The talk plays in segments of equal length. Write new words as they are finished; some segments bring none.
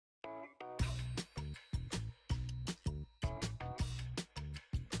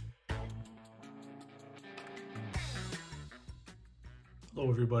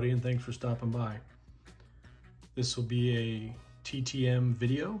Hello everybody, and thanks for stopping by. This will be a TTM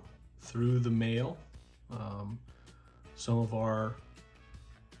video through the mail. Some of our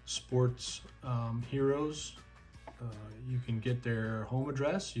sports heroes, you can get their home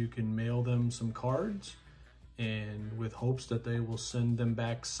address, you can mail them some cards, and with hopes that they will send them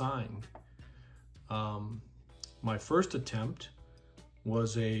back signed. My first attempt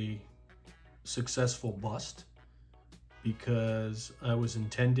was a successful bust, because I was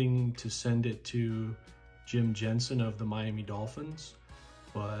intending to send it to Jim Jensen of the Miami Dolphins,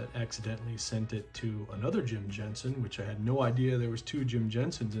 but accidentally sent it to another Jim Jensen, which I had no idea there was two Jim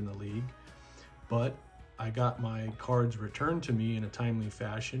Jensens in the league. But I got my cards returned to me in a timely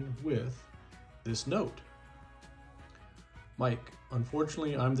fashion with this note. Mike,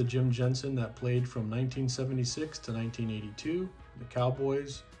 unfortunately, I'm the Jim Jensen that played from 1976 to 1982, the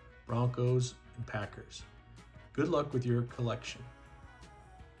Cowboys, Broncos, and Packers. Good luck with your collection.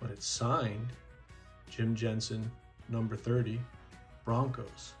 But it's signed Jim Jensen, number 30,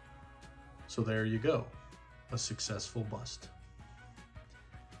 Broncos. So there you go, a successful bust.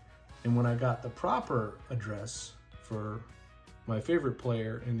 And when I got the proper address for my favorite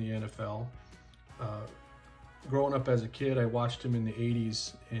player in the NFL, growing up as a kid, I watched him in the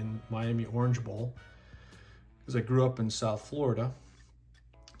 80s in Miami Orange Bowl, because I grew up in South Florida.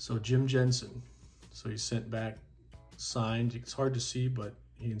 So Jim Jensen. So he sent back signed, it's hard to see, but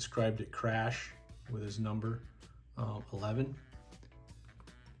he inscribed it Crash with his number 11.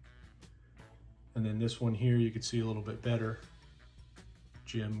 And then this one here, you can see a little bit better.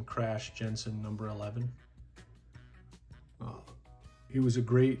 Jim Crash Jensen, number 11. He was a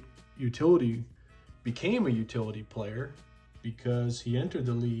great became a utility player because he entered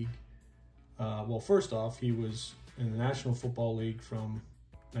the league. Well, first off, he was in the National Football League from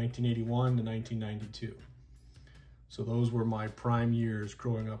 1981 to 1992. So those were my prime years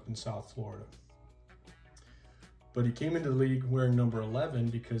growing up in South Florida. But he came into the league wearing number 11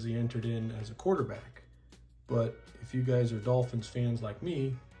 because he entered in as a quarterback. But if you guys are Dolphins fans like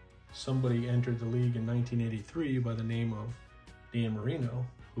me, somebody entered the league in 1983 by the name of Dan Marino,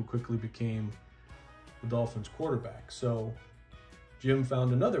 who quickly became the Dolphins quarterback. So Jim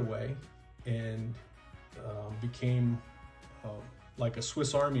found another way and became like a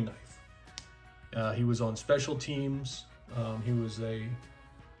Swiss Army knife. He was on special teams. He was a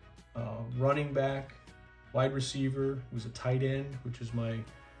running back, wide receiver. He was a tight end, which is my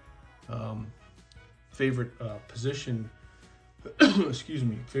favorite position. Excuse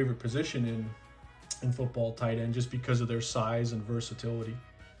me, favorite position in football, tight end, just because of their size and versatility.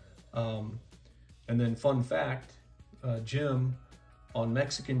 And then, fun fact: Jim on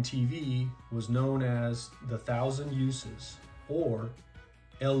Mexican TV was known as the Thousand Uses, or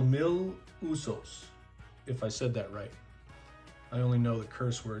El Mil Usos, if I said that right. I only know the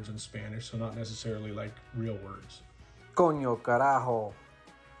curse words in Spanish, so not necessarily like real words. Coño carajo.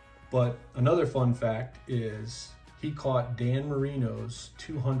 But another fun fact is he caught Dan Marino's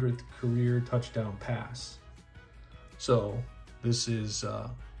 200th career touchdown pass. So this is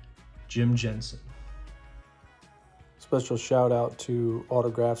Jim Jensen. Special shout out to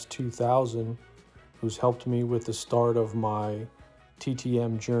Autographs 2000, who's helped me with the start of my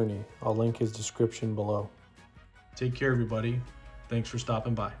TTM journey. I'll link his description below. Take care, everybody. Thanks for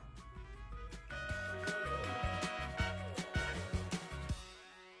stopping by.